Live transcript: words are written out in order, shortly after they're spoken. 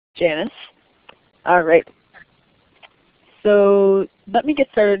Janice. All right. So let me get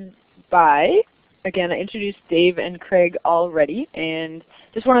started by, again, I introduced Dave and Craig already, and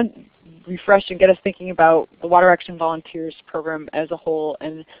just want to refresh and get us thinking about the Water Action Volunteers program as a whole,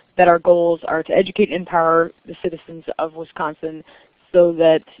 and that our goals are to educate and empower the citizens of Wisconsin so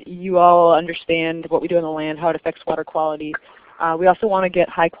that you all understand what we do on the land, how it affects water quality. We also want to get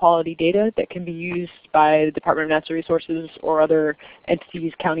high quality data that can be used by the Department of Natural Resources or other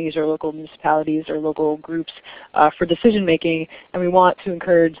entities, counties or local municipalities or local groups for decision making, and we want to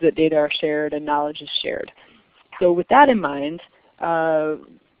encourage that data are shared and knowledge is shared. So with that in mind,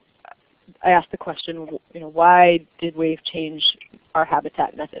 I asked the question, why did WAVE change our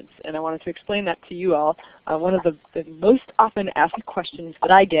habitat methods? And I wanted to explain that to you all. One of the most often asked questions that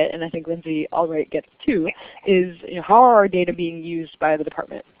I get, and I think Lindsay Allwright gets too, is how are our data being used by the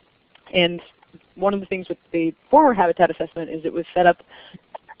department? And one of the things with the former habitat assessment is it was set up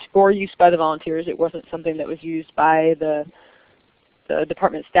for use by the volunteers. It wasn't something that was used by the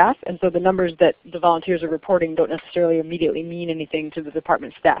department staff, and so the numbers that the volunteers are reporting don't necessarily immediately mean anything to the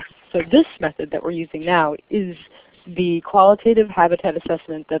department staff. So this method that we're using now is the qualitative habitat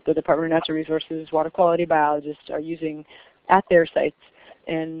assessment that the Department of Natural Resources water quality biologists are using at their sites,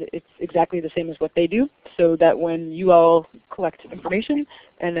 and it's exactly the same as what they do, so that when you all collect information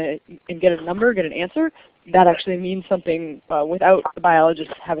and get a number, get an answer, that actually means something without the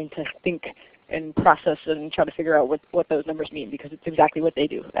biologists having to think and process and try to figure out what those numbers mean, because it's exactly what they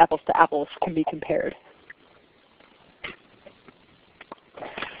do. Apples to apples can be compared.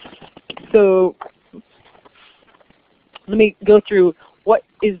 So let me go through what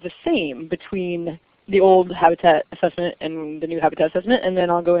is the same between the old habitat assessment and the new habitat assessment, and then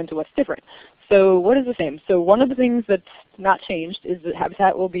I'll go into what's different. So what is the same? So one of the things that's not changed is that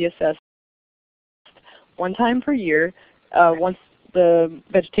habitat will be assessed one time per year once the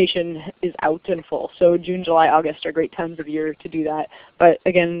vegetation is out and full. So June, July, August are great times of year to do that. But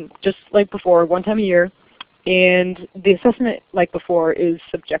again, just like before, one time a year. And the assessment, like before, is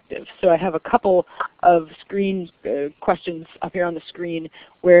subjective. So I have a couple of screen questions up here on the screen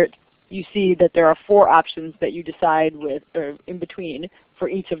where you see that there are 4 options that you decide with, or in between, for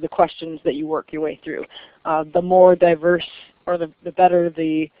each of the questions that you work your way through. The more diverse, or the better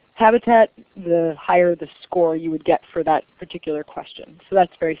the habitat, the higher the score you would get for that particular question. So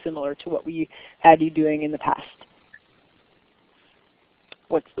that's very similar to what we had you doing in the past.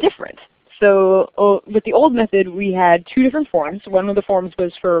 What's different? So with the old method, we had 2 different forms. One of the forms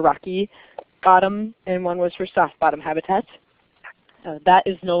was for rocky bottom, and one was for soft bottom habitats. That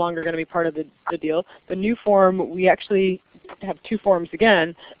is no longer going to be part of the deal. The new form, we actually have 2 forms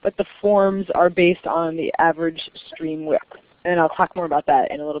again, but the forms are based on the average stream width. And I'll talk more about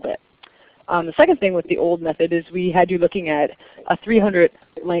that in a little bit. The second thing with the old method is we had you looking at a 300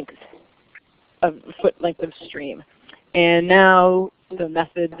 foot length of stream. And now the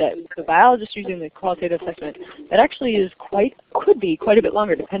method that the biologists using, the qualitative assessment, that actually is could be quite a bit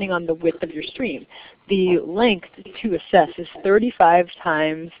longer depending on the width of your stream. The length to assess is 35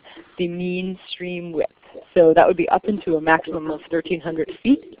 times the mean stream width. So that would be up into a maximum of 1,300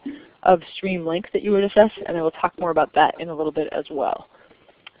 feet of stream length that you would assess, and I will talk more about that in a little bit as well.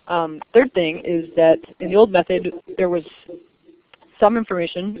 Third thing is that in the old method, there was some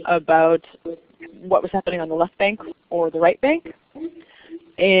information about what was happening on the left bank or the right bank.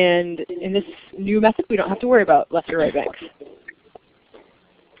 And in this new method, we don't have to worry about left or right banks.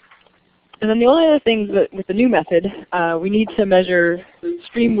 And then the only other thing that with the new method, we need to measure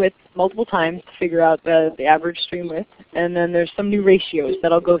stream width multiple times to figure out the average stream width. And then there's some new ratios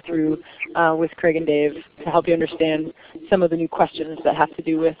that I'll go through with Craig and Dave to help you understand some of the new questions that have to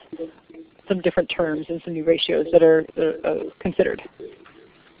do with some different terms and some new ratios that are considered.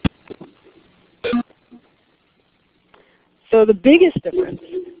 So the biggest difference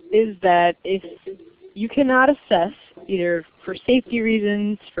is that if you cannot assess, either for safety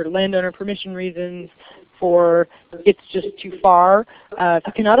reasons, for landowner permission reasons, for it's just too far, if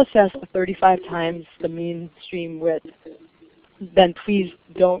you cannot assess the 35 times the mean stream width, then please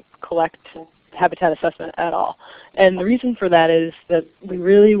don't collect habitat assessment at all. And the reason for that is that we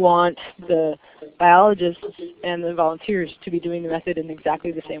really want the biologists and the volunteers to be doing the method in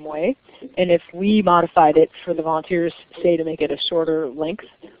exactly the same way. And if we modified it for the volunteers, say to make it a shorter length,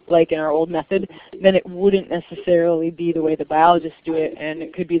 like in our old method, then it wouldn't necessarily be the way the biologists do it, and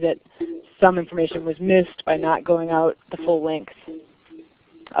it could be that some information was missed by not going out the full length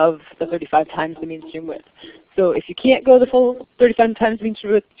of the 35 times the mean stream width. So if you can't go the full 35 times the mean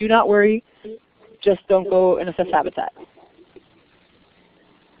stream width, do not worry. Just don't go and assess habitat.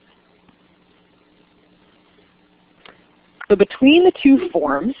 So between the two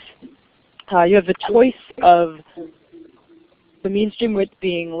forms, you have the choice of the mean stream width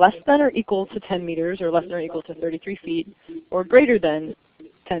being less than or equal to 10 meters, or less than or equal to 33 feet, or greater than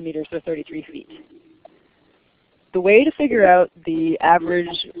 10 meters or 33 feet. The way to figure out the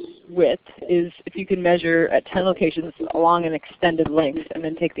average width is if you can measure at 10 locations along an extended length and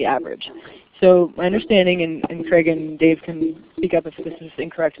then take the average. So my understanding, and Craig and Dave can speak up if this is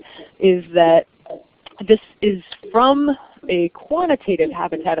incorrect, is that this is from a quantitative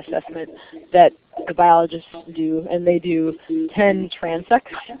habitat assessment that the biologists do, and they do 10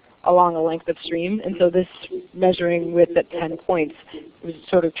 transects along a length of stream. And so this measuring width at 10 points was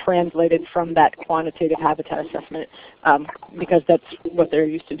sort of translated from that quantitative habitat assessment because that's what they're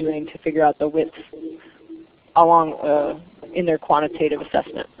used to doing to figure out the width along in their quantitative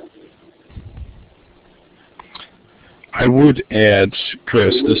assessment. I would add,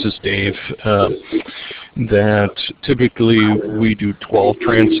 Chris, this is Dave, that typically we do 12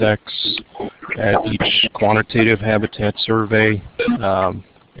 transects at each quantitative habitat survey.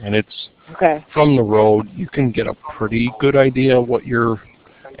 And it's from the road, you can get a pretty good idea what your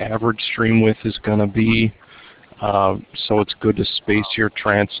average stream width is going to be. So it's good to space your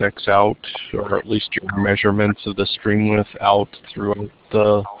transects out, or at least your measurements of the stream width out throughout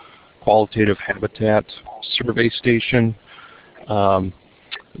the qualitative habitat survey station.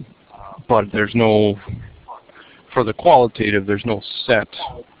 But there's no, for the qualitative, there's no set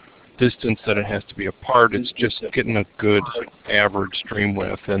distance that it has to be apart. It's just getting a good average stream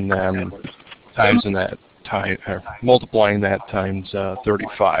width and then multiplying that times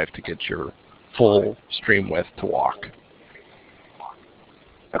 35 to get your full stream width to walk.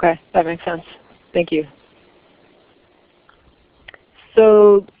 Okay, that makes sense. Thank you.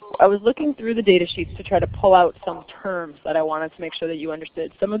 So I was looking through the data sheets to try to pull out some terms that I wanted to make sure that you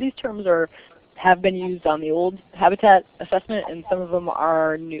understood. Some of these terms have been used on the old habitat assessment, and some of them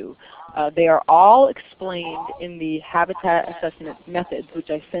are new. They are all explained in the habitat assessment methods, which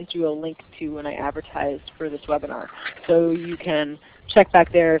I sent you a link to when I advertised for this webinar. So you can check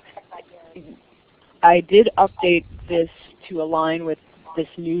back there. I did update this to align with this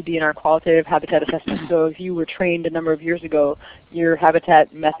new DNR qualitative habitat assessment. So if you were trained a number of years ago, your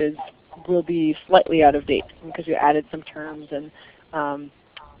habitat methods will be slightly out of date because you added some terms and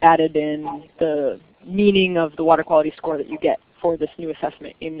added in the meaning of the water quality score that you get for this new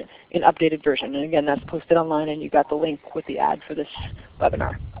assessment in an updated version. And again, that's posted online, and you got the link with the ad for this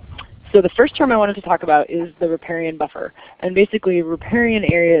webinar. So the first term I wanted to talk about is the riparian buffer. And basically, riparian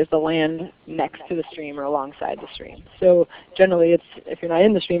area is the land next to the stream or alongside the stream. So generally, it's, if you're not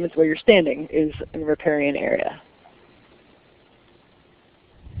in the stream, it's where you're standing is in a riparian area.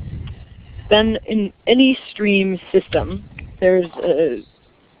 Then in any stream system, there's a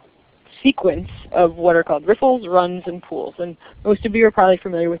sequence of what are called riffles, runs, and pools. And most of you are probably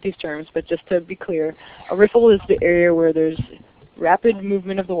familiar with these terms, but just to be clear, a riffle is the area where there's rapid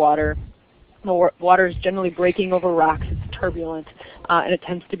movement of the water. The water is generally breaking over rocks, it's turbulent, and it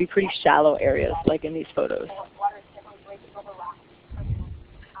tends to be pretty shallow areas, like in these photos.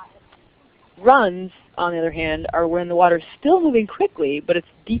 Runs, on the other hand, are when the water is still moving quickly, but it's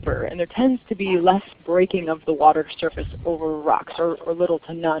deeper, and there tends to be less breaking of the water surface over rocks, or little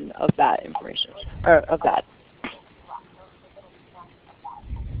to none of that information, or of that.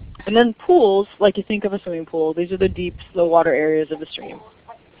 And then pools, like you think of a swimming pool, these are the deep, slow water areas of the stream.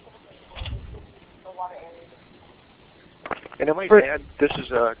 And I might add, this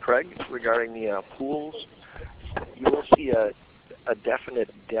is Craig, regarding the pools. You will see a definite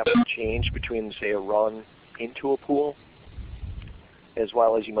depth change between, say, a run into a pool, as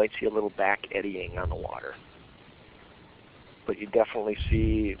well as you might see a little back eddying on the water. But you definitely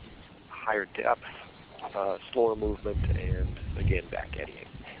see higher depth, slower movement, and again, back eddying.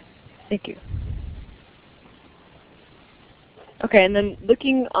 Thank you. Okay, and then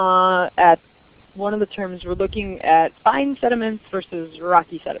looking at one of the terms, we're looking at fine sediments versus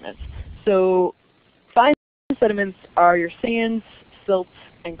rocky sediments. So fine sediments are your sands, silts,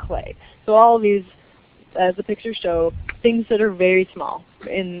 and clay. So all of these, as the pictures show, things that are very small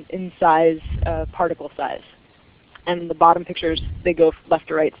in size, particle size. And the bottom pictures, they go left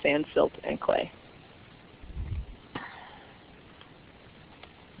to right, sand, silt, and clay.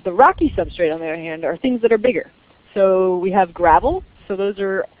 The rocky substrate, on the other hand, are things that are bigger. So we have gravel. So those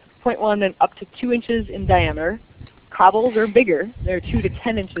are 0.1 and up to 2 inches in diameter. Cobbles are bigger. They're 2 to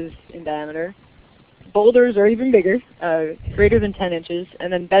 10 inches in diameter. Boulders are even bigger, greater than 10 inches.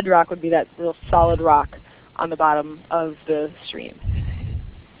 And then bedrock would be that real solid rock on the bottom of the stream.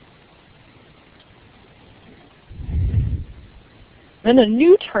 Then a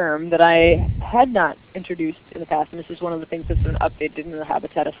new term that I had not introduced in the past, and this is one of the things that's been updated in the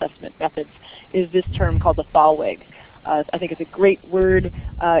habitat assessment methods, is this term called the thalweg. I think it's a great word.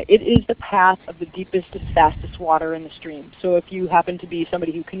 It is the path of the deepest and fastest water in the stream. So if you happen to be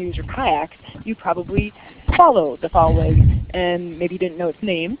somebody who canoes or kayaks, you probably follow the thalweg, and maybe you didn't know its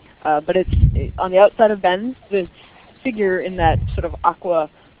name, but it's on the outside of bends, the figure in that sort of aqua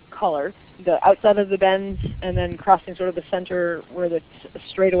color, the outside of the bends, and then crossing sort of the center where it's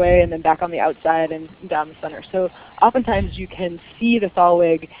straight away, and then back on the outside and down the center. So oftentimes you can see the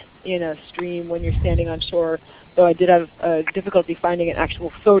thalweg in a stream when you're standing on shore, though I did have difficulty finding an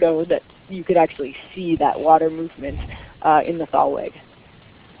actual photo that you could actually see that water movement in the thalweg.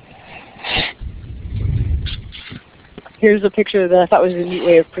 Here's a picture that I thought was a neat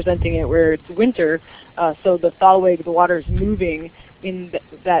way of presenting it, where it's winter, so the thalweg, the water is moving in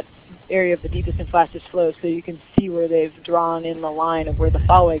that area of the deepest and fastest flow, so you can see where they've drawn in the line of where the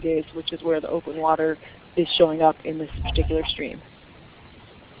thalweg is, which is where the open water is showing up in this particular stream.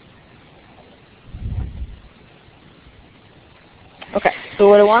 Okay, so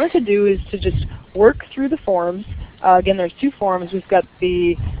what I wanted to do is to just work through the forms. Again, there's two forms. We've got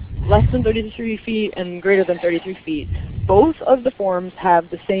the less than 33 feet and greater than 33 feet. Both of the forms have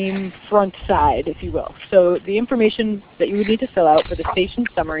the same front side, if you will. So the information that you would need to fill out for the station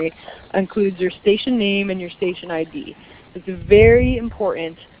summary includes your station name and your station ID. It's very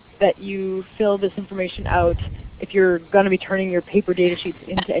important that you fill this information out if you're going to be turning your paper data sheets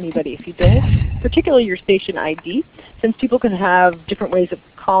into anybody. If you don't, particularly your station ID, since people can have different ways of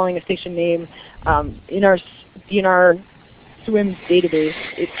calling a station name, in our DNR SWIMS database,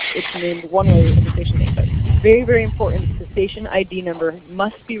 it's named one way as a station name. But very, very important, the station ID number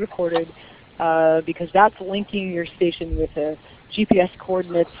must be recorded because that's linking your station with a GPS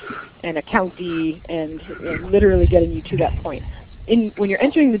coordinates and a county and literally getting you to that point. When you're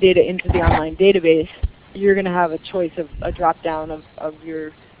entering the data into the online database, you're going to have a choice of a drop-down of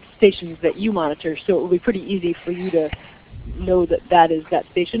your stations that you monitor, so it will be pretty easy for you to know that that is that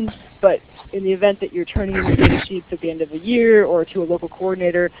station. But in the event that you're turning in the data sheets at the end of the year or to a local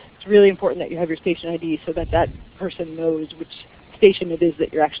coordinator, it's really important that you have your station ID so that that person knows which station it is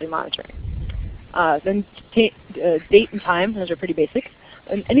that you're actually monitoring. Then date and time, those are pretty basic.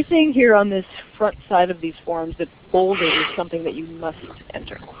 And anything here on this front side of these forms that's bolded is something that you must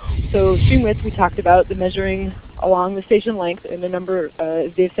enter. So stream width, we talked about the measuring along the station length and the number,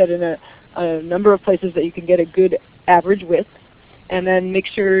 as Dave said, in a number of places that you can get a good average width. And then make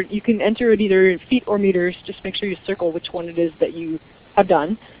sure you can enter it either feet or meters. Just make sure you circle which one it is that you have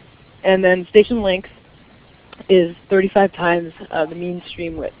done. And then station length is 35 times the mean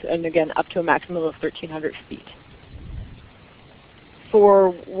stream width, and again up to a maximum of 1,300 feet. For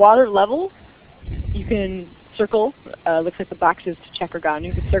water level, you can circle. Looks like the boxes to check are gone.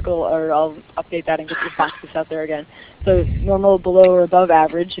 You can circle, or I'll update that and get your boxes out there again. So normal, below, or above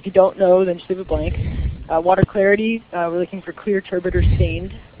average. If you don't know, then just leave it blank. Water clarity, we're looking for clear, turbid, or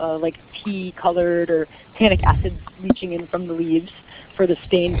stained, like tea-colored or tannic acid leaching in from the leaves. For the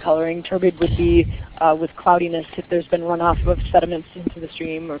stained coloring, turbid would be with cloudiness if there's been runoff of sediments into the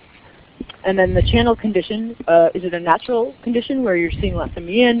stream. And then the channel condition, is it a natural condition where you're seeing lots of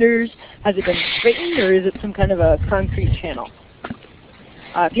meanders? Has it been straightened, or is it some kind of a concrete channel?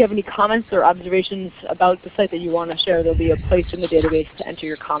 If you have any comments or observations about the site that you want to share, there'll be a place in the database to enter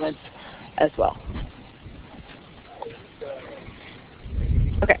your comments as well.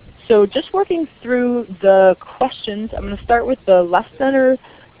 Okay, so just working through the questions, I'm going to start with the less than or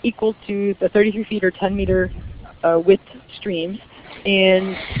equal to the 33 feet or 10 meter width streams.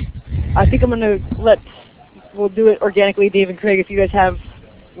 And I think I'm going to we'll do it organically, Dave and Craig, if you guys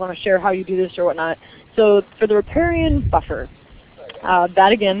want to share how you do this or whatnot. So for the riparian buffer,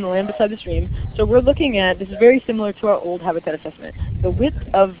 that again, the land beside the stream. So we're looking at, this is very similar to our old habitat assessment, the width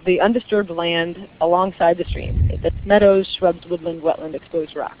of the undisturbed land alongside the stream. That's meadows, shrubs, woodland, wetland,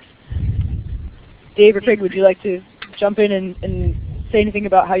 exposed rocks. Dave or Craig, would you like to jump in and say anything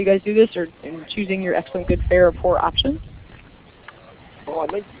about how you guys do this, or in choosing your excellent, good, fair, or poor option? Well, I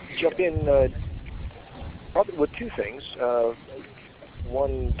might jump in probably with two things.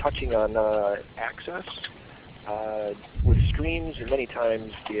 One, touching on access. With streams, and many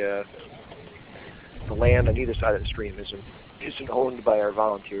times the land on either side of the stream isn't owned by our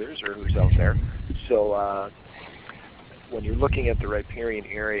volunteers or who's out there. So when you're looking at the riparian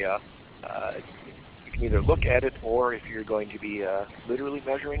area, you can either look at it, or if you're going to be literally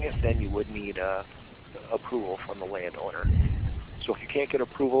measuring it, then you would need approval from the landowner. So if you can't get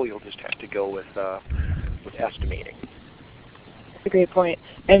approval, you'll just have to go with estimating. That's a great point.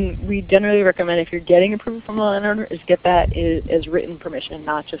 And we generally recommend, if you're getting approval from the landowner, is get that as written permission,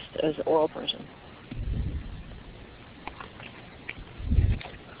 not just as oral permission.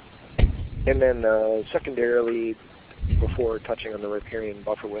 And then secondarily, before touching on the riparian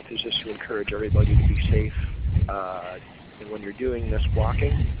buffer width, is just to encourage everybody to be safe. And when you're doing this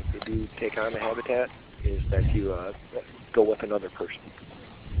walking, if you do take on the habitat, is that you go with another person.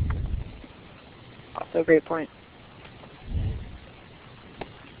 Also a great point.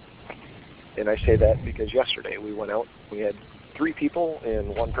 And I say that because yesterday we went out, we had 3 people,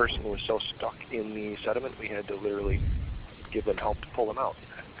 and one person was so stuck in the sediment we had to literally give them help to pull them out.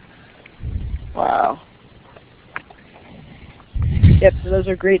 Wow. Yep, so those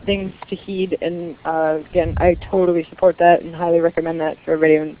are great things to heed, and again, I totally support that and highly recommend that for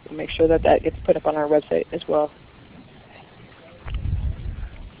everybody, and make sure that that gets put up on our website as well.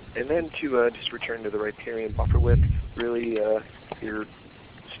 And then to just return to the riparian buffer width, really you're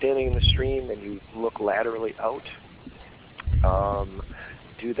standing in the stream and you look laterally out.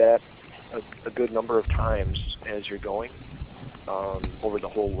 Do that a good number of times as you're going over the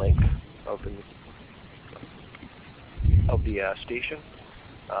whole length of the station.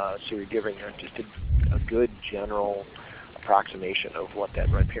 So you're giving just a good general approximation of what that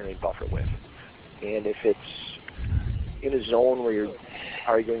riparian buffer width. And if it's in a zone where you're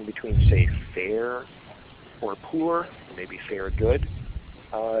arguing between, say, fair or poor, maybe fair or good,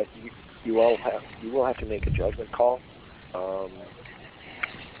 you will have to make a judgment call, and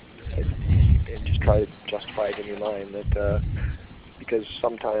just try to justify it in your mind that because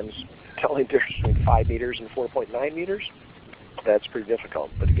sometimes telling the difference between 5 meters and 4.9 meters, that's pretty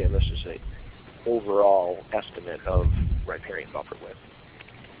difficult. But again, this is a overall estimate of riparian buffer width.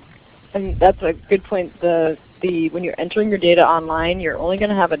 And that's a good point. When you're entering your data online, you're only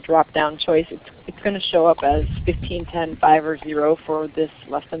going to have a drop-down choice. It's going to show up as 15, 10, 5, or 0 for this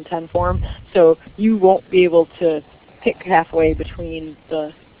less than 10 form. So you won't be able to pick halfway between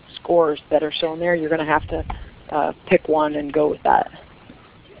the scores that are shown there. You're going to have to pick one and go with that.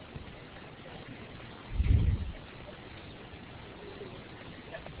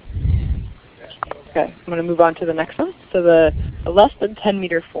 Okay, I'm going to move on to the next one. So the less than 10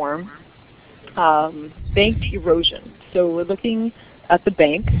 meter form, banked erosion. So we're looking at the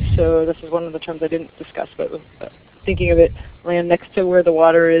bank. So this is one of the terms I didn't discuss, but thinking of it, land next to where the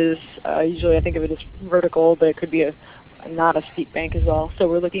water is. Usually I think of it as vertical, but it could be not a steep bank as well. So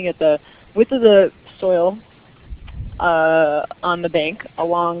we're looking at the width of the soil on the bank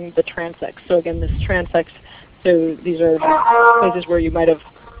along the transects. So again, this transects, so these are places where you might have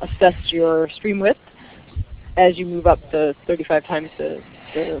assessed your stream width as you move up the 35 times the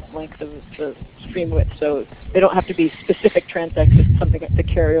length of the stream width. So they don't have to be specific transects. It's something to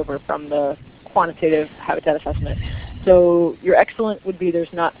carry over from the quantitative habitat assessment. So your excellent would be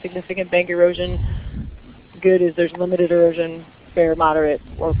there's not significant bank erosion. Good is there's limited erosion. Fair, moderate,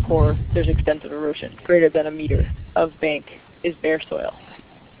 or poor, there's extensive erosion. Greater than a meter of bank is bare soil.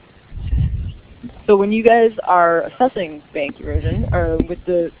 So when you guys are assessing bank erosion, or with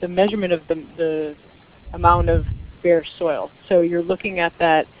the measurement of the amount of bare soil, so you're looking at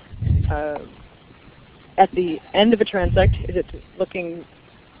that at the end of a transect. Is it looking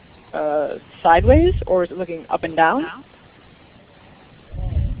sideways, or is it looking up and down?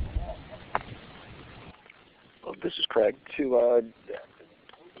 Well, this is Craig. To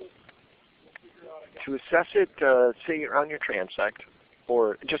assess it, say you're on your transect,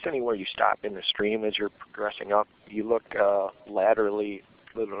 or just anywhere you stop in the stream as you're progressing up, you look laterally,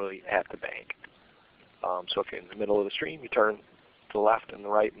 literally at the bank. So if you're in the middle of the stream, you turn to the left and the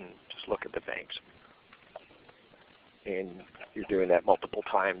right and just look at the banks. And you're doing that multiple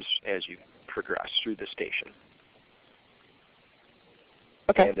times as you progress through the station.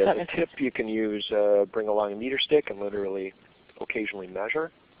 Okay, and as a tip, you can use bring along a meter stick and literally occasionally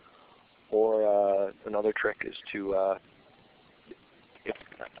measure. Or another trick is to,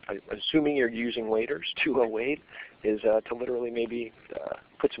 assuming you're using waders to wade, is to literally maybe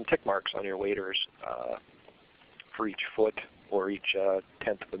put some tick marks on your waders for each foot or each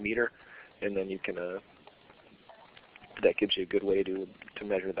tenth of a meter, and then you can. That gives you a good way to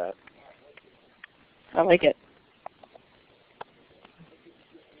measure that. I like it.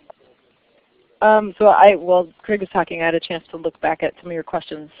 While Craig was talking, I had a chance to look back at some of your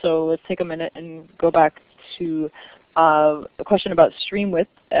questions. So let's take a minute and go back to a question about stream width,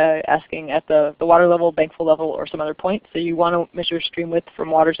 asking at the water level, bank full level, or some other point. So you want to measure stream width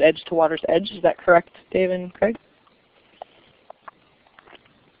from water's edge to water's edge. Is that correct, Dave and Craig?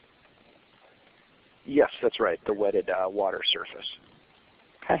 Yes, that's right, the wetted water surface.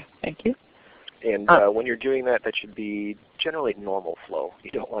 Okay, thank you. And when you're doing that, that should be generally normal flow.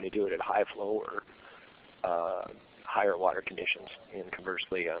 You don't want to do it at high flow or higher water conditions, and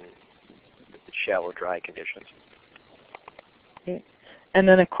conversely on shallow, dry conditions. Okay. And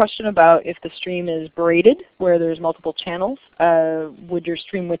then a question about if the stream is braided, where there's multiple channels, would your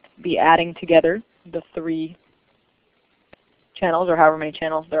stream width be adding together the 3 channels, or however many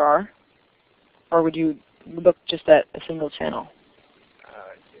channels there are? Or would you look just at a single channel?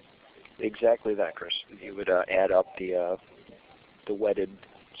 Exactly that, Chris. You would add up the wetted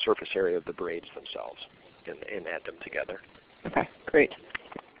surface area of the braids themselves and add them together. Okay, great.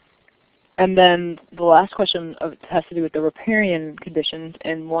 And then the last question has to do with the riparian conditions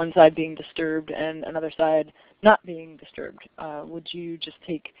and one side being disturbed and another side not being disturbed. Would you just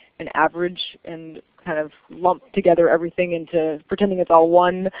take an average and kind of lump together everything into pretending it's all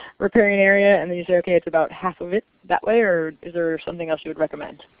one riparian area, and then you say, okay, it's about half of it that way, or is there something else you would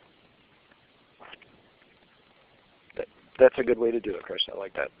recommend? That's a good way to do it, Chris. I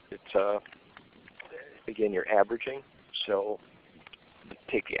like that. It's again, you're averaging, so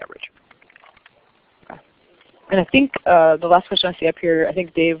take the average. Okay. And I think the last question I see up here, I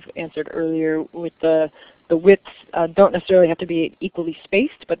think Dave answered earlier with the widths don't necessarily have to be equally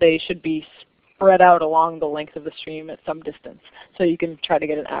spaced, but they should be spread out along the length of the stream at some distance. So you can try to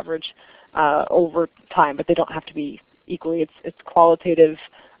get an average over time, but they don't have to be equally. It's qualitative.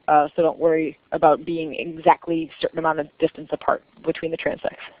 So don't worry about being exactly a certain amount of distance apart between the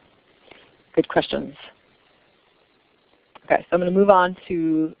transects. Good questions. Okay, so I'm going to move on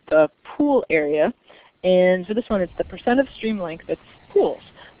to the pool area. And for this one, it's the percent of stream length that's pools.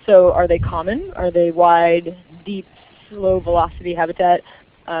 So are they common? Are they wide, deep, low velocity habitat?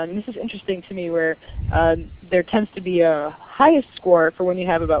 This is interesting to me where there tends to be a highest score for when you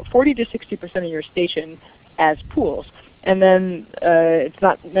have about 40 to 60% of your station as pools. And then it's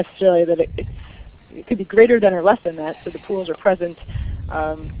not necessarily that it could be greater than or less than that, so the pools are present.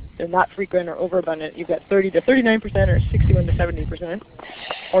 They're not frequent or overabundant. You've got 30 to 39% or 61 to 70%.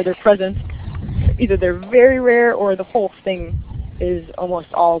 Or they're present. Either they're very rare or the whole thing is almost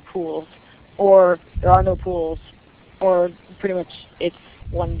all pools. Or there are no pools. Or pretty much it's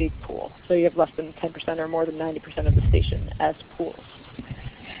one big pool. So you have less than 10% or more than 90% of the station as pools.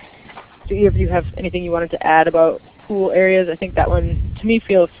 Do either of you have anything you wanted to add about pool areas? I think that one, to me,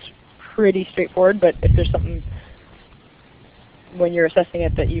 feels pretty straightforward, but if there's something when you're assessing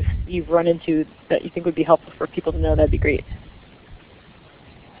it that you've run into that you think would be helpful for people to know, that'd be great.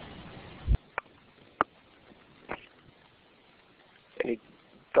 Any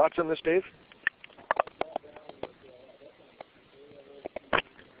thoughts on this, Dave?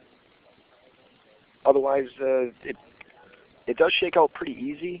 Otherwise, it does shake out pretty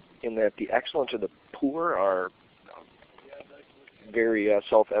easy in that the excellent or the poor are very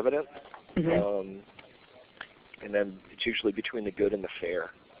self-evident. Mm-hmm. And then it's usually between the good and the fair.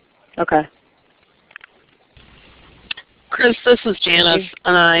 Okay. Chris, this is Janice,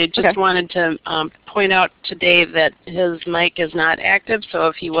 and I just wanted to point out to Dave that his mic is not active, so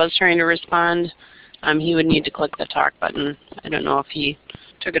if he was trying to respond, he would need to click the talk button. I don't know if he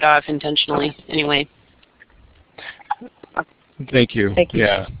took it off intentionally. Anyway. Thank you. Thank you.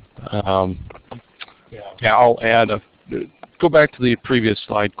 Yeah. Yeah, I'll add go back to the previous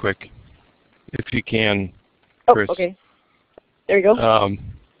slide quick, if you can, Chris. Oh, okay. There you go.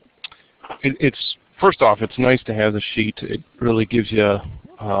 It's first off, it's nice to have the sheet. It really gives you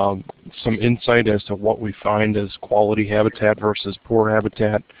some insight as to what we find as quality habitat versus poor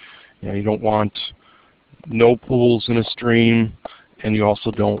habitat. You don't want no pools in a stream, and you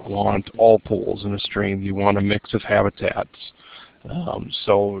also don't want all pools in a stream. You want a mix of habitats.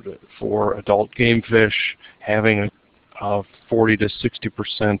 So for adult game fish, having a 40 to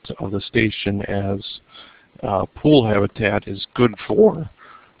 60% of the station as pool habitat is good for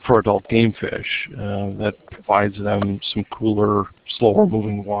adult game fish. That provides them some cooler, slower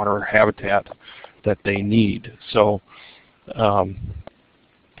moving water habitat that they need. So I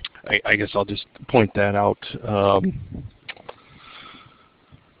guess I'll just point that out.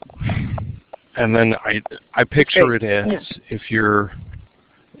 And then I picture it as if you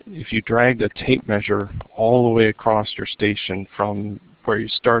drag the tape measure all the way across your station from where you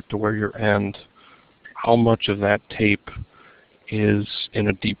start to where you end, how much of that tape is in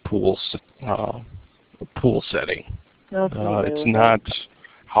a deep pool setting. It's not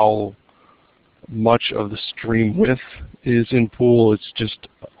how much of the stream width is in pool. It's just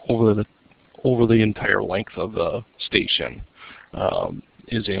over the entire length of the station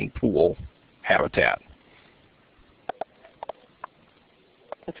is in pool habitat.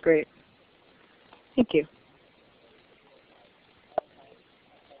 That's great. Thank you.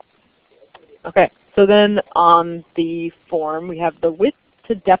 Okay, So then on the form we have the width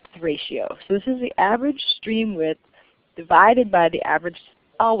to depth ratio. So this is the average stream width divided by the average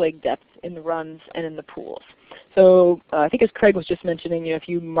all-wig depth in the runs and in the pools. So I think as Craig was just mentioning, if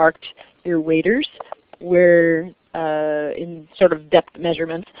you marked your waders where in sort of depth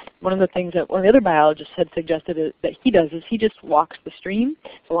measurements, one of the things that one of the other biologists had suggested that he does is he just walks the stream,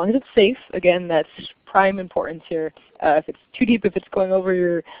 so long as it's safe. Again, that's prime importance here. If it's too deep, if it's going over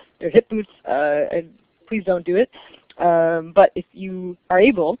your hip boots, please don't do it. But if you are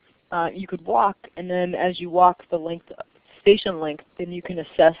able, you could walk, and then as you walk the station length, then you can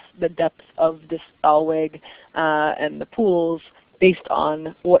assess the depth of this all-wig and the pools based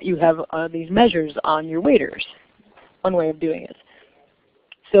on what you have on these measures on your waders. One way of doing it.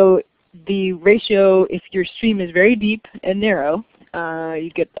 So the ratio, if your stream is very deep and narrow,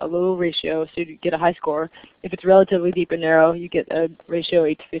 you get a low ratio, so you get a high score. If it's relatively deep and narrow, you get a ratio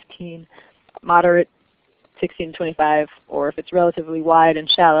 8 to 15, moderate 16 to 25, or if it's relatively wide and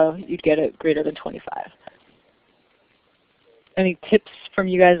shallow, you'd get it greater than 25. Any tips from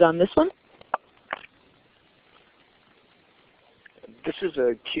you guys on this one? This is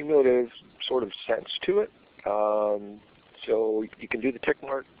a cumulative sort of sense to it. So you can do the tick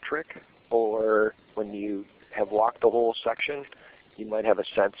mark trick, or when you have walked the whole section, you might have a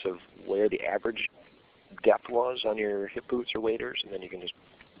sense of where the average depth was on your hip boots or waders, and then you can just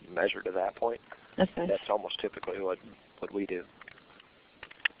measure to that point. That's nice. That's almost typically what we do.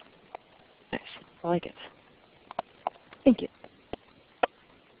 Nice. I like it. Thank you.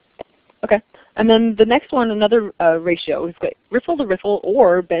 Okay. And then the next one, another ratio. We've got riffle to riffle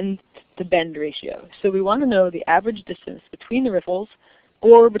or bend to bend ratio. So we want to know the average distance between the riffles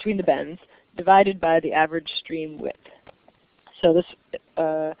or between the bends divided by the average stream width. So this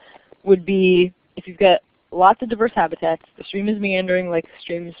would be, if you've got lots of diverse habitats, the stream is meandering like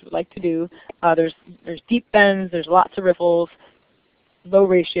streams like to do. There's deep bends, there's lots of riffles, low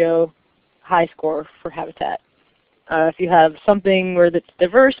ratio, high score for habitat. If you have something where that's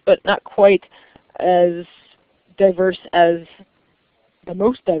diverse but not quite as diverse as the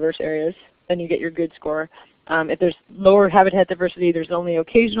most diverse areas, then you get your good score. If there's lower habitat diversity, there's only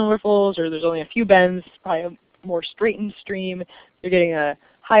occasional riffles, or there's only a few bends, probably a more straightened stream, you're getting a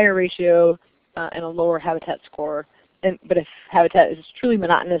higher ratio and a lower habitat score. But if habitat is truly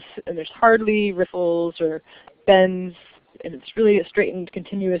monotonous and there's hardly riffles or bends, and it's really a straightened,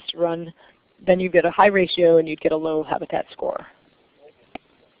 continuous run, then you get a high ratio and you'd get a low habitat score.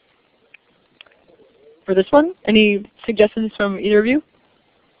 For this one, any suggestions from either of you?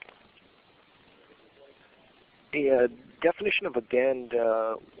 The definition of a bend,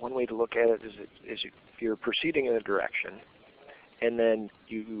 one way to look at it is if you're proceeding in a direction, and then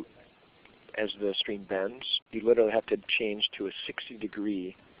you, as the stream bends, you literally have to change to a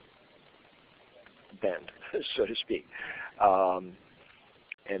 60-degree bend, so to speak.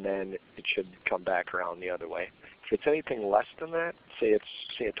 And then it should come back around the other way. If it's anything less than that, say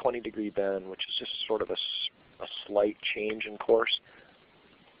a 20-degree bend, which is just sort of a slight change in course,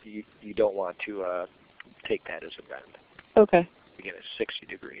 you don't want to take that as a bend. Okay. Again, it's 60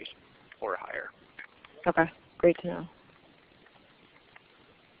 degrees or higher. Okay, great to know.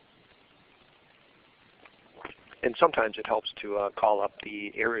 And sometimes it helps to call up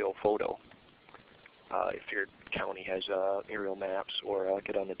the aerial photo. If your county has aerial maps, or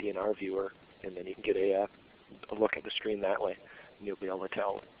get on the DNR viewer, and then you can get a look at the stream that way, and you'll be able to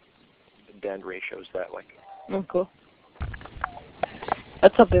tell the bend ratios that way. Oh, cool.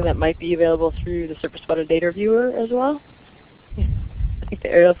 That's something that might be available through the Surface Water Data Viewer as well. Yeah. I think the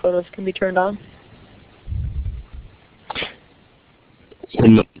aerial photos can be turned on.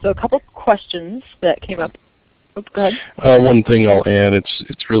 So a couple questions that came up. Oops, go ahead. One thing I'll add,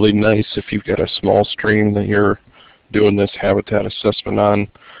 it's really nice if you've got a small stream that you're doing this habitat assessment on,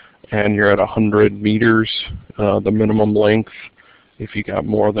 and you're at 100 meters, the minimum length. If you got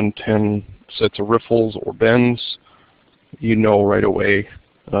more than 10 sets of riffles or bends, you know right away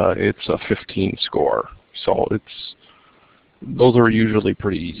it's a 15 score. So those are usually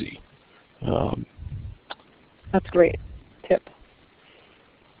pretty easy. That's great tip.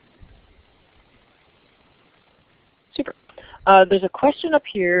 Super. There's a question up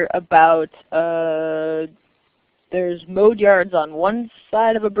here about there's mowed yards on one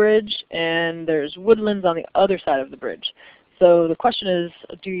side of a bridge and there's woodlands on the other side of the bridge. So the question is,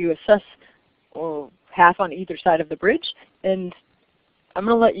 do you assess half on either side of the bridge? And I'm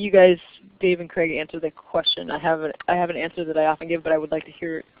going to let you guys, Dave and Craig, answer the question. I have an answer that I often give, but I would like to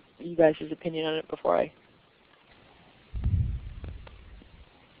hear you guys' opinion on it before I.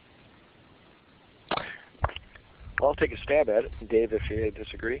 I'll take a stab at it, Dave, if you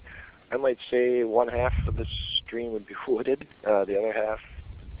disagree. I might say one half of the stream would be wooded, the other half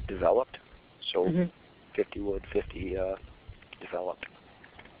developed. So 50 wood, 50 developed.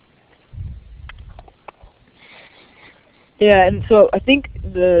 Yeah, and so I think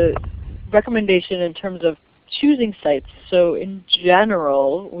the recommendation in terms of choosing sites, so in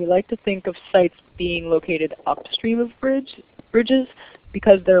general, we like to think of sites being located upstream of bridges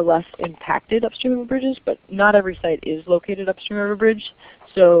because they're less impacted upstream of bridges, but not every site is located upstream of a bridge,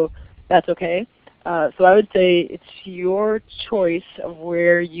 so that's okay. So I would say it's your choice of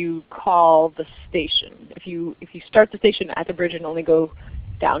where you call the station. If you start the station at the bridge and only go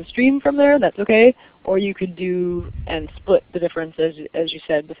downstream from there, that's okay. Or you could do and split the difference as you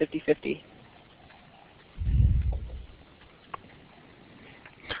said, the 50-50.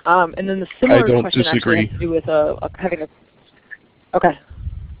 And then the similar question actually has to do with having a.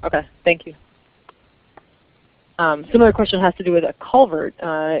 Okay, thank you. Similar question has to do with a culvert.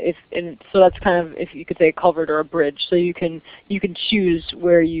 So that's kind of, if you could say, a culvert or a bridge. So you can choose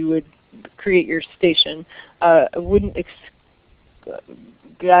where you would create your station.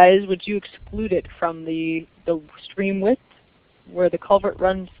 Guys, would you exclude it from the stream width where the culvert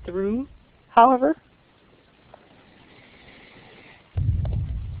runs through, however?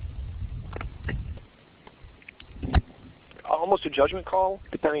 Almost a judgment call,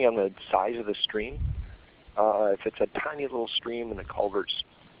 depending on the size of the stream. If it's a tiny little stream and the culvert's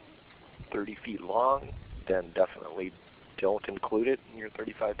 30 feet long, then definitely don't include it in your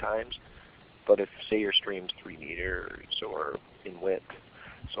 35 times. But if, say, your stream's 3 meters or in width,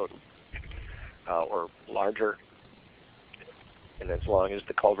 or larger, and as long as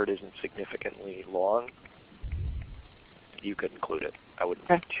the culvert isn't significantly long, you could include it. I wouldn't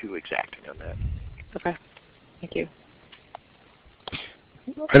be too exacting on that. Okay, thank you.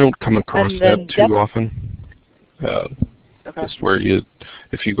 I don't come across that too often. Just where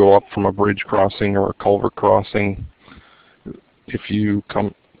if you go up from a bridge crossing or a culvert crossing,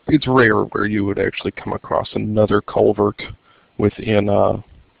 it's rare where you would actually come across another culvert within a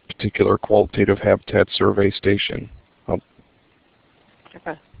particular qualitative habitat survey station.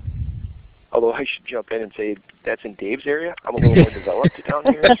 Okay. Although I should jump in and say that's in Dave's area. I'm a little more developed down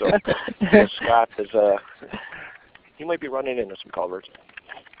here, so Scott is he might be running into some culverts.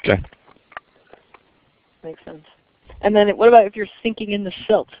 Okay. Makes sense. And then what about if you're sinking in the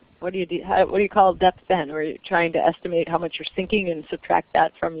silt? What do you do? What do you call depth then? Or are you trying to estimate how much you're sinking and subtract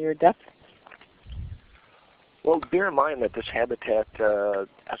that from your depth? Well, bear in mind that this habitat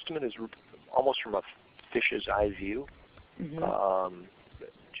estimate is almost from a fish's eye view.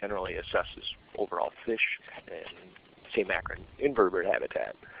 Generally assesses overall fish and say macro-invertebrate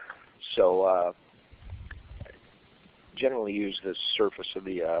habitat. So generally use the surface of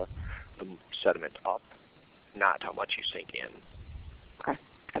the sediment up, not how much you sink in. Okay,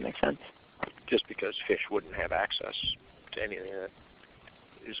 that makes sense. Just because fish wouldn't have access to anything that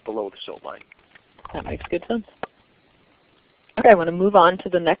is below the silt line. That makes good sense. Okay, I want to move on to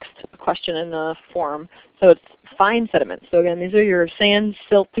the next question in the form. So it's fine sediment. So again, these are your sands,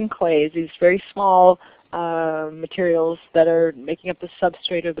 silt, and clays, these very small materials that are making up the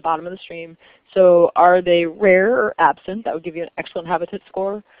substrate or the bottom of the stream. So are they rare or absent? That would give you an excellent habitat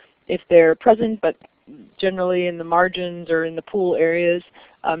score. If they're present but generally in the margins or in the pool areas,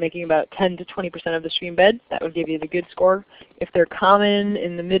 making about 10 to 20% of the stream bed, that would give you the good score. If they're common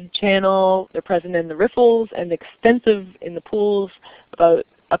in the mid-channel, they're present in the riffles, and extensive in the pools, about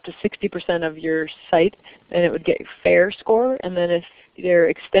up to 60% of your site, then it would get a fair score. And then if they're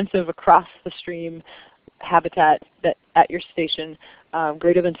extensive across the stream habitat at your station,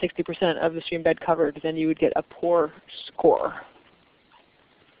 greater than 60% of the stream bed covered, then you would get a poor score.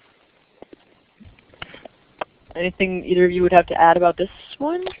 Anything either of you would have to add about this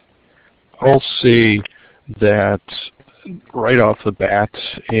one? I'll say that right off the bat,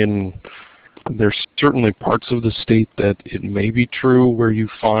 there's certainly parts of the state that it may be true where you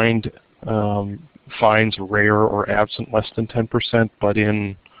find finds rare or absent less than 10%, but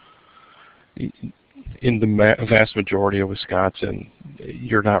in the vast majority of Wisconsin,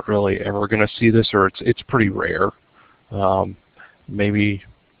 you're not really ever going to see this, or it's pretty rare. Maybe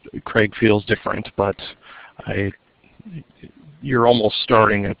Craig feels different, but you're almost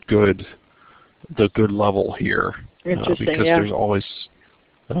starting at the good level here, because there's always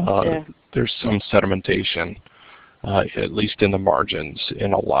there's some sedimentation, at least in the margins,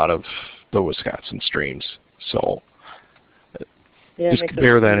 in a lot of the Wisconsin streams. So just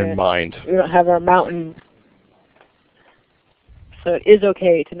bear that in mind. We don't have our mountain, so it is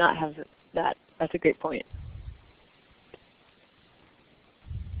okay to not have that. That's a great point.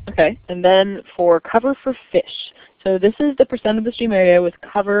 Okay, and then for cover for fish. So this is the percent of the stream area with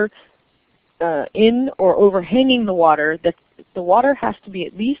cover in or overhanging the water, that the water has to be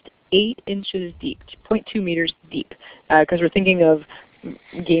at least 8 inches deep, 0.2 meters deep, because we're thinking of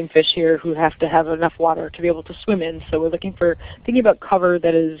game fish here who have to have enough water to be able to swim in. So we're thinking about cover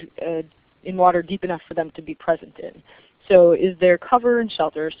that is in water deep enough for them to be present in. So is there cover and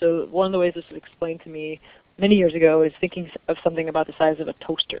shelter? So one of the ways this was explained to me many years ago is thinking of something about the size of a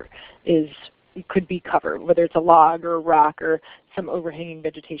toaster. It could be cover, whether it's a log or a rock or some overhanging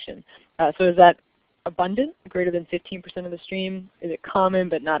vegetation. So is that abundant, greater than 15% of the stream? Is it common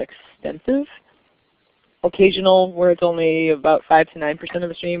but not extensive? Occasional, where it's only about 5 to 9% of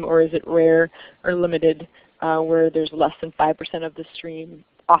the stream? Or is it rare or limited, where there's less than 5% of the stream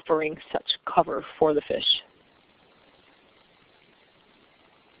offering such cover for the fish?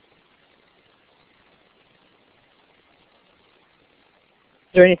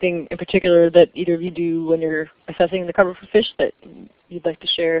 Is there anything in particular that either of you do when you're assessing the cover for fish that you'd like to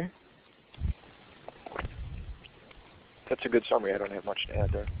share? That's a good summary. I don't have much to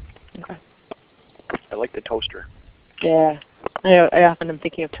add there. Okay. I like the toaster. Yeah. I often am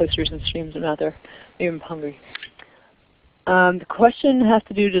thinking of toasters and streams when I'm out there. Maybe I'm hungry. The question has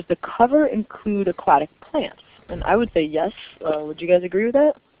to do, does the cover include aquatic plants? And I would say yes. Would you guys agree with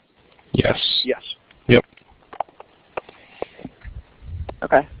that? Yes. Yes. Yep.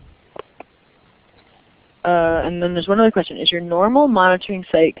 Okay. And then there's one other question. Is your normal monitoring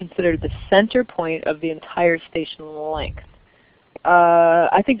site considered the center point of the entire station length?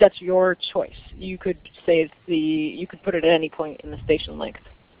 I think that's your choice. You could say you could put it at any point in the station length.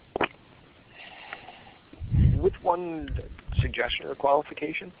 With one suggestion or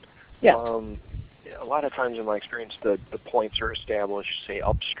qualification, yeah. A lot of times in my experience, the points are established, say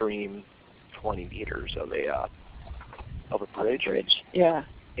upstream 20 meters of a bridge. Yeah.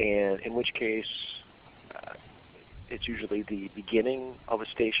 And in which case, it's usually the beginning of a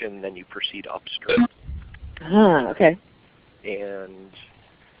station, then you proceed upstream. Okay. And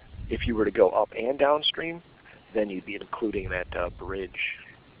if you were to go up and downstream, then you'd be including that bridge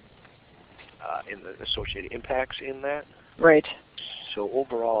and the associated impacts in that. Right. So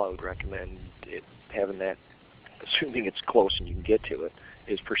overall, I would recommend having that, assuming it's close and you can get to it,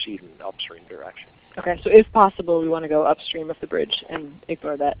 is proceed in the upstream direction. Okay, so if possible, we want to go upstream of the bridge and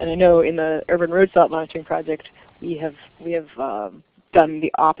ignore that. And I know in the Urban Road Salt Monitoring Project, we have done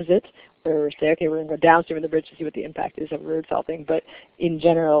the opposite, where we say, okay, we're going to go downstream of the bridge to see what the impact is of road salting. But in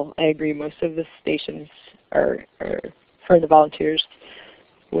general, I agree, most of the stations are for the volunteers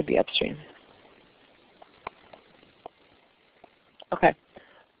would be upstream. Okay.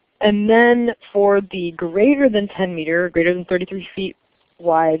 And then for the greater than 10 meter, greater than 33 feet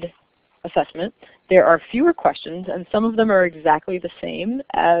wide assessment, there are fewer questions, and some of them are exactly the same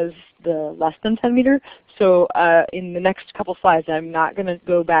as the less than 10 meter. So in the next couple slides, I'm not going to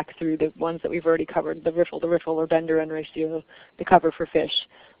go back through the ones that we've already covered, the riffle, or bender and ratio, the cover for fish,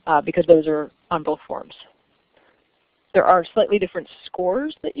 because those are on both forms. There are slightly different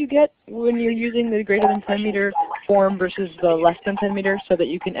scores that you get when you're using the greater than 10 meter form versus the less than 10 meter, so that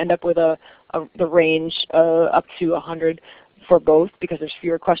you can end up with the range up to 100 for both, because there's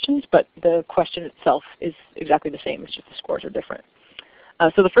fewer questions, but the question itself is exactly the same. It's just the scores are different.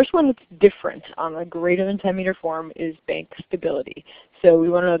 So the first one that's different on the greater than 10 meter form is bank stability. So we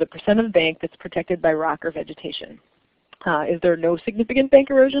want to know the percent of the bank that's protected by rock or vegetation. Is there no significant bank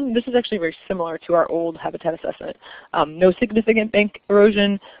erosion? This is actually very similar to our old habitat assessment. No significant bank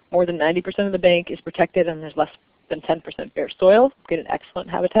erosion, more than 90% of the bank is protected, and there's less than 10% bare soil. Get an excellent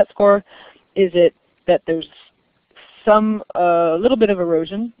habitat score. Is it that there's some little bit of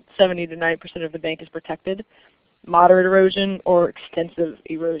erosion, 70 to 90% of the bank is protected, moderate erosion, or extensive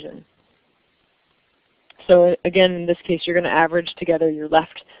erosion? So again, in this case, you're going to average together your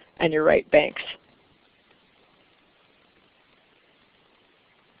left and your right banks.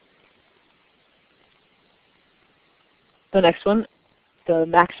 The next one, the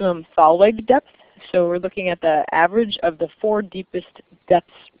maximum thaw leg depth. So we're looking at the average of the 4 deepest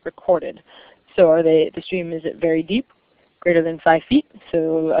depths recorded. So are the stream, is it very deep, greater than 5 feet?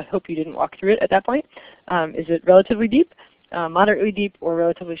 So I hope you didn't walk through it at that point. Is it relatively deep, moderately deep, or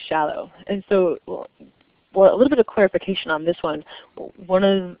relatively shallow? And so a little bit of clarification on this one.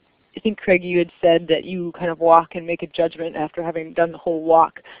 I think, Craig, you had said that you kind of walk and make a judgment after having done the whole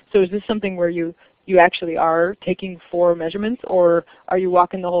walk. So is this something where you actually are taking 4 measurements, or are you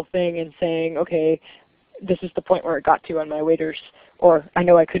walking the whole thing and saying, okay, this is the point where it got to on my waders, or I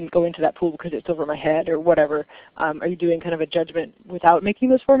know I couldn't go into that pool because it's over my head, or whatever? Are you doing kind of a judgment without making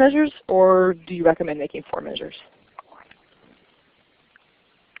those 4 measures, or do you recommend making 4 measures?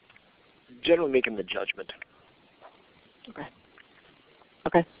 Generally making the judgment. Okay.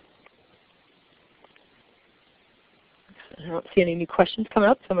 Okay. I don't see any new questions coming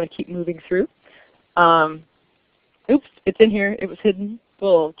up, so I'm going to keep moving through. Oops, it's in here. It was hidden.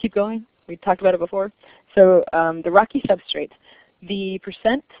 We'll keep going. We talked about it before. So the rocky substrate. The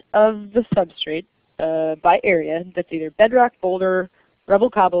percent of the substrate by area that's either bedrock, boulder, rubble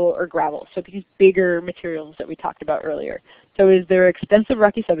cobble, or gravel. So these bigger materials that we talked about earlier. So is there extensive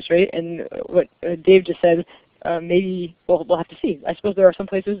rocky substrate? And what Dave just said, maybe we'll have to see. I suppose there are some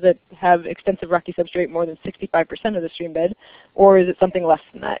places that have extensive rocky substrate more than 65% of the stream bed, or is it something less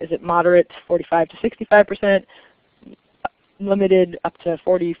than that? Is it moderate, 45 to 65%, limited up to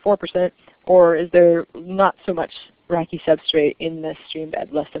 44%, or is there not so much rocky substrate in the stream bed,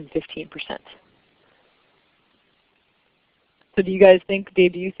 less than 15%? So do you guys think,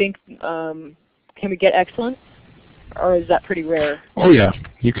 Dave, do you think, can we get excellent? Or is that pretty rare? Oh yeah,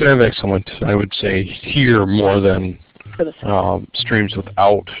 you could have excellent, I would say, here more than streams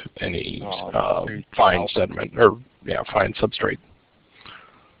without any fine sediment, or fine substrate.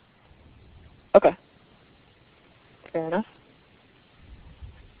 Okay, fair enough.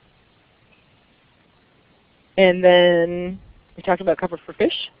 And then we talked about cover for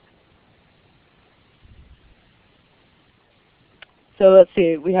fish. So let's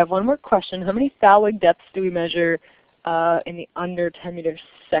see, we have one more question. How many foul leg depths do we measure in the under 10 meter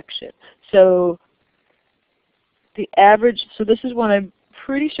section? So the average, so this is one I'm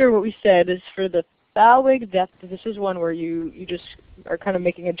pretty sure what we said is for the foul leg depth, this is one where you just are kind of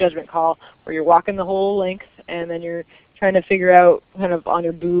making a judgment call where you're walking the whole length and then you're trying to figure out kind of on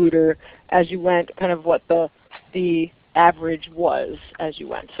your boot or as you went kind of what the average was as you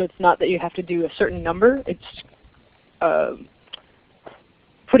went. So it's not that you have to do a certain number, it's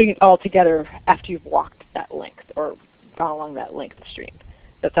putting it all together after you've walked that length or gone along that length of stream.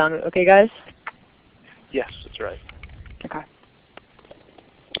 Does that sound okay, guys? Yes, that's right. Okay.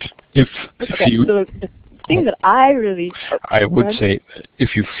 If okay, you, so the thing that I would say,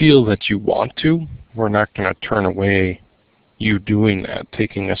 if you feel that you want to, we're not going to turn away you doing that,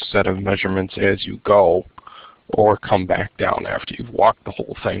 taking a set of measurements as you go, or come back down after you've walked the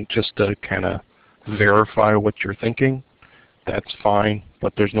whole thing, just to kind of verify what you're thinking. That's fine,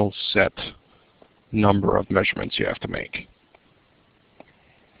 but there's no set number of measurements you have to make.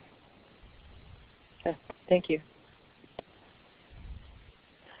 Okay, thank you.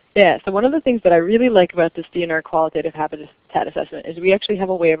 Yeah, so one of the things that I really like about this DNR qualitative habitat assessment is we actually have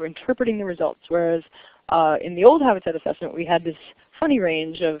a way of interpreting the results, whereas in the old habitat assessment we had this funny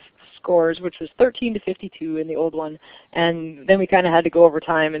range of scores, which was 13 to 52 in the old one, and then we kind of had to go over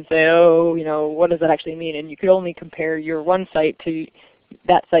time and say, oh, you know, what does that actually mean? And you could only compare your one site to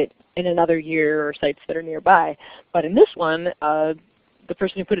that site in another year or sites that are nearby. But in this one, the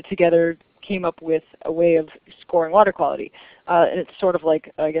person who put it together came up with a way of scoring water quality. And it's sort of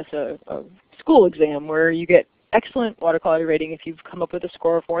like, I guess, a school exam where you get excellent water quality rating if you've come up with a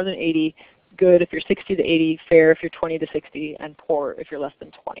score of more than 80, good if you're 60 to 80, fair if you're 20 to 60, and poor if you're less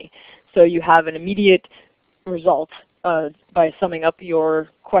than 20. So you have an immediate result by summing up your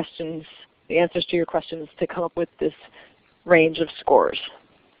questions, the answers to your questions, to come up with this range of scores.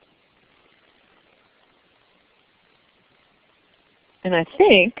 And I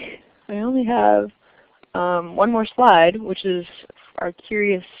think I only have one more slide, which is our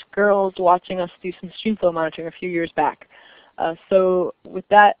curious girls watching us do some streamflow monitoring a few years back. So with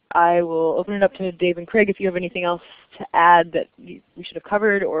that, I will open it up to Dave and Craig if you have anything else to add that we should have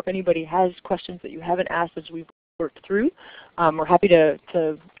covered, or if anybody has questions that you haven't asked as we've worked through. We're happy to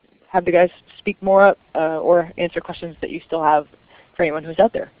have the guys speak more up or answer questions that you still have for anyone who's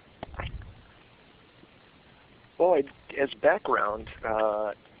out there. Well, as background,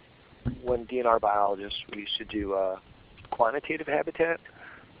 when DNR biologists, we used to do quantitative habitat,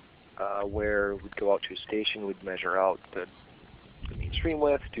 where we'd go out to a station, we'd measure out the mean stream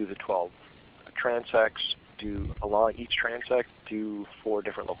width, do the 12 transects, do along each transect, do 4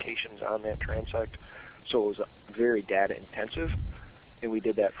 different locations on that transect. So it was very data intensive, and we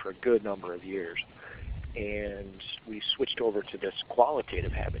did that for a good number of years. And we switched over to this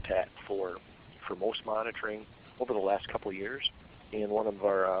qualitative habitat for most monitoring over the last couple of years. And one of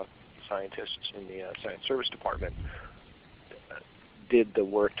our scientists in the Science Service Department did the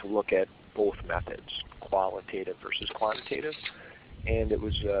work to look at both methods, qualitative versus quantitative, and it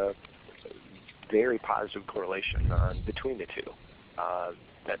was a very positive correlation between the two.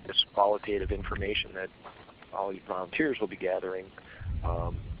 That this qualitative information that all you volunteers will be gathering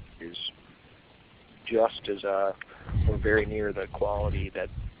is just as or very near the quality that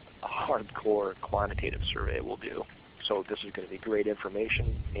a hardcore quantitative survey will do. So this is going to be great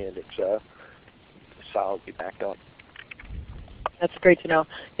information, and it's solidly backed up. That's great to know.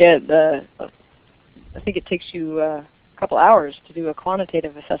 Yeah, I think it takes you a couple hours to do a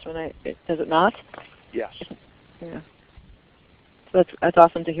quantitative assessment, does it not? Yes. Yeah. So that's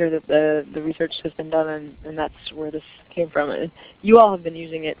awesome to hear that the research has been done, and that's where this came from. And you all have been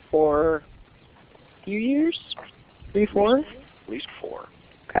using it for a few years? 3, 4? At least 4.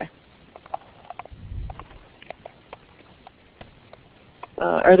 Okay.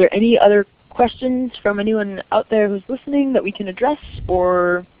 Are there any other questions from anyone out there who's listening that we can address?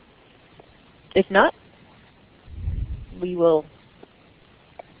 Or if not, we will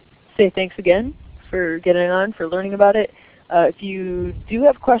say thanks again for getting on, for learning about it. If you do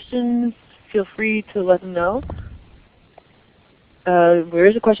have questions, feel free to let them know. There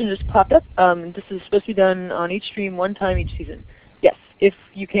is a question that just popped up. This is supposed to be done on each stream 1 time each season. Yes, if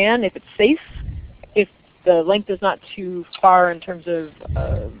you can, if it's safe, if the length is not too far in terms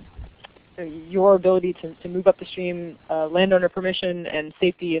of your ability to move up the stream, landowner permission, and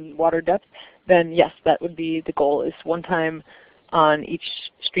safety and water depth, then yes, that would be the goal, is 1 time on each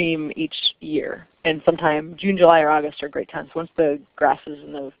stream each year. And sometime June, July, or August are great times once the grasses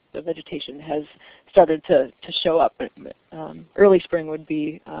and the vegetation has started to show up. Early spring would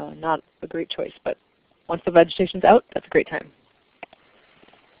be not a great choice, but once the vegetation's out, that's a great time.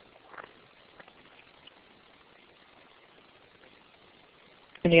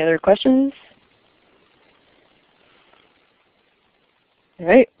 Any other questions? All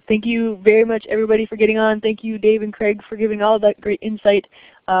right. Thank you very much, everybody, for getting on. Thank you, Dave and Craig, for giving all of that great insight,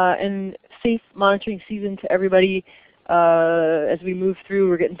 and safe monitoring season to everybody. As we move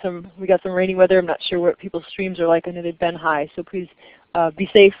through, we got some rainy weather. I'm not sure what people's streams are like. I know they've been high, so please be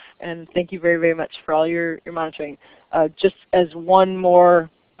safe, and thank you very, very much for all your monitoring. Just as one more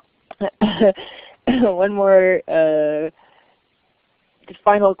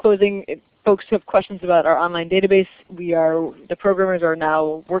final closing. Folks who have questions about our online database, the programmers are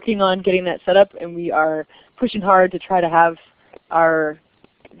now working on getting that set up, and we are pushing hard to try to have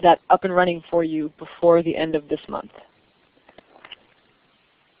that up and running for you before the end of this month.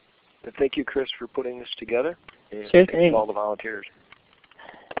 And thank you, Chris, for putting this together. And sure thanks thing. to all the volunteers.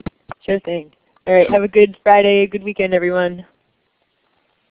 Sure thing. All right, have a good Friday, good weekend, everyone.